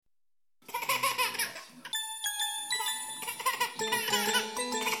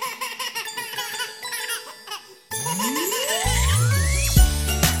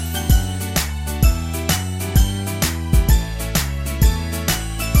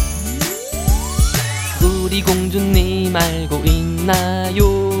우리 공주님 알고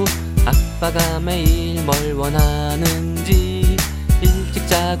있나요? 아빠가 매일 뭘 원하는지. 일찍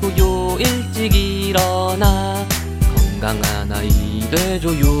자고요 일찍 일어나 건강한 아이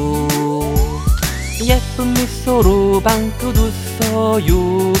돼줘요. 예쁜 미소로 방긋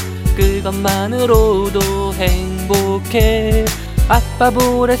웃어요. 그것만으로도 행복해. 아빠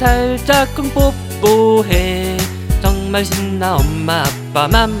볼에 살짝쿵 뽀뽀해. 정말 신나 엄마 아빠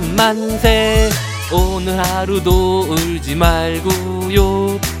만만세. 오늘 하루도 울지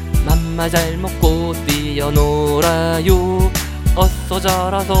말고요. 맘마 잘 먹고 뛰어놀아요. 어서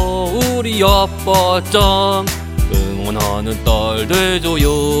자라서 우리 아빠짱 응원하는 딸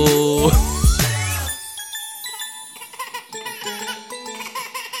돼줘요.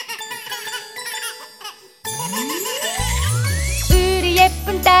 우리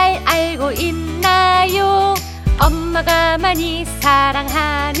예쁜 딸 알고 있나요? 엄마가 많이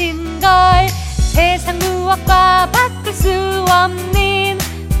사랑하는 걸. 세상 무엇과 바꿀 수 없는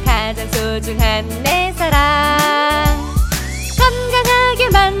가장 소중한 내 사랑.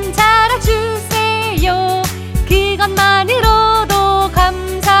 건강하게만 자라주세요. 그것만으로도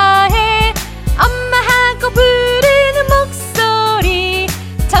감사해. 엄마하고 부르는 목소리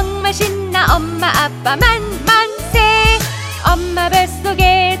정말 신나. 엄마 아빠 만만세. 엄마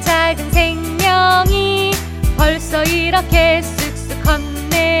뱃속에 작은 생명이 벌써 이렇게 쑥쑥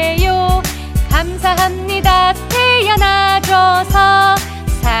컸네요. 감사합니다 태어나줘서.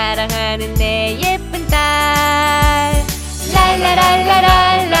 사랑하는 내 예쁜 딸.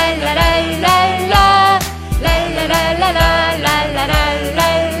 랄라랄라랄라랄라랄라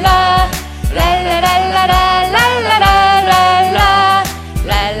랄라랄라랄라랄라랄라 랄라랄라랄라랄라랄라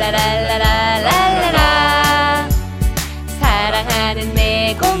랄라랄라랄라랄라. 사랑하는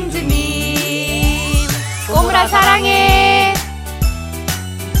내 공주님. 꼬물아 사랑해.